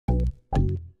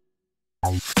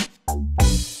It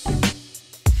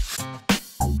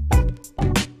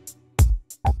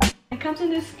comes in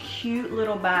this cute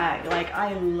little bag. Like,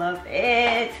 I love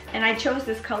it. And I chose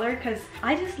this color because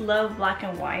I just love black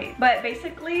and white. But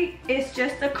basically, it's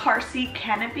just a car seat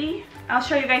canopy. I'll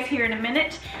show you guys here in a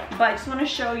minute, but I just want to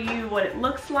show you what it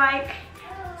looks like.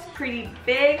 It's pretty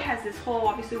big, has this hole,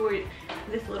 obviously, where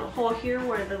this little hole here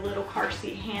where the little car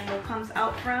seat handle comes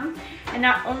out from. And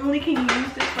not only can you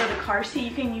use this for the car seat,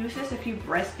 you can use this if you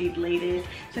breastfeed, ladies.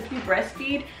 So if you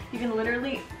breastfeed, you can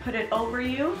literally put it over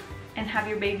you and have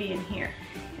your baby in here.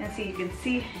 And so you can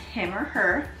see him or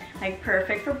her, like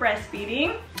perfect for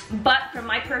breastfeeding. But for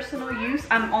my personal use,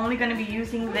 I'm only gonna be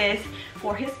using this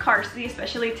for his car seat,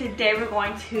 especially today we're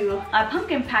going to a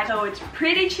pumpkin patch, so it's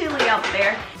pretty chilly out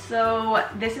there. So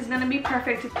this is gonna be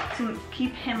perfect to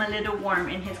keep him a little warm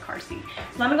in his car seat.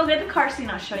 So let me go get the car seat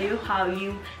and I'll show you how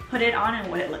you put it on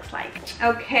and what it looks like.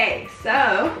 Okay,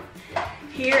 so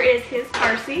here is his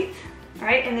car seat. All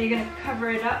right, and then you're gonna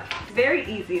cover it up. It's very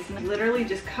easy, so literally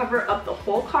just cover up the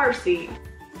whole car seat.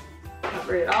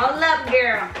 Cover it all up,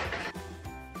 girl.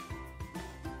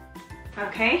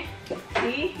 Okay,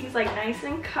 see, he's like nice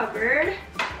and covered.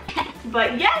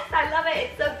 But yes, I love it,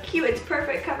 it's so cute, it's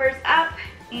perfect, covers up.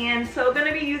 And so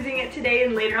gonna be using it today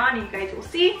and later on, you guys will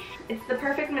see. It's the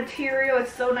perfect material,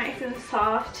 it's so nice and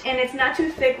soft. And it's not too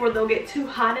thick where they'll get too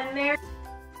hot in there.